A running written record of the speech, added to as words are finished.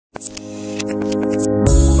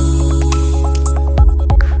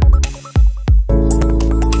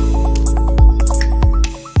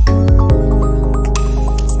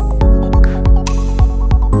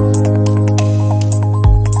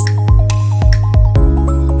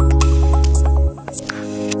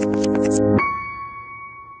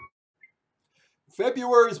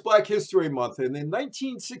February is Black History Month, and in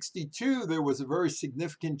 1962, there was a very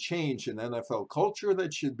significant change in NFL culture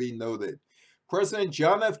that should be noted. President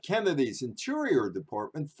John F. Kennedy's Interior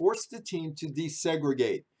Department forced the team to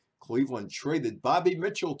desegregate. Cleveland traded Bobby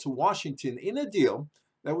Mitchell to Washington in a deal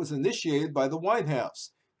that was initiated by the White House.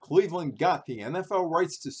 Cleveland got the NFL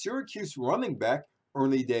rights to Syracuse running back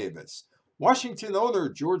Ernie Davis. Washington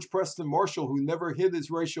owner George Preston Marshall, who never hid his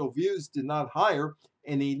racial views, did not hire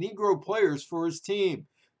any Negro players for his team.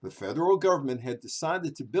 The federal government had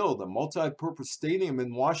decided to build a multi-purpose stadium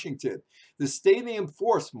in Washington. The stadium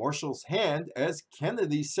forced Marshall's hand as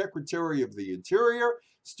Kennedy's Secretary of the Interior.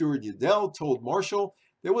 Stewart Udall told Marshall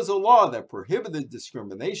there was a law that prohibited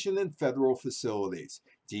discrimination in federal facilities.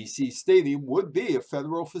 D.C. Stadium would be a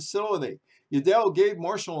federal facility. Udall gave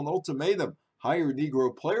Marshall an ultimatum: hire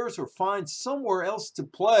Negro players or find somewhere else to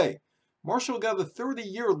play. Marshall got a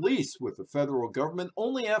 30-year lease with the federal government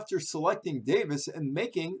only after selecting Davis and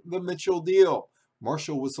making the Mitchell deal.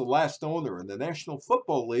 Marshall was the last owner in the National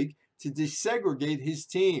Football League to desegregate his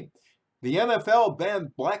team. The NFL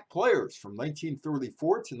banned black players from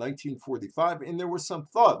 1934 to 1945, and there was some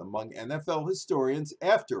thought among NFL historians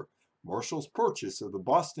after Marshall's purchase of the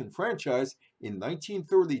Boston franchise in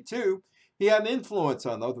 1932, he had influence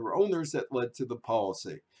on other owners that led to the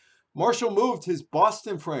policy. Marshall moved his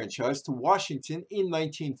Boston franchise to Washington in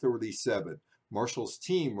 1937. Marshall's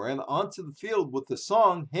team ran onto the field with the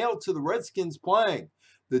song "Hail to the Redskins" playing.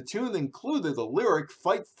 The tune included a lyric,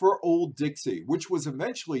 "Fight for Old Dixie," which was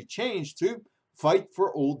eventually changed to "Fight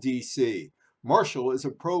for Old DC." Marshall is a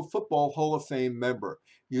Pro Football Hall of Fame member.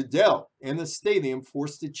 Udall and the stadium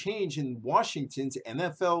forced a change in Washington's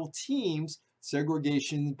NFL team's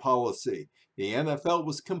segregation policy. The NFL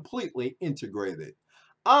was completely integrated.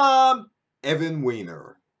 I'm Evan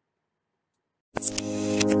Weiner.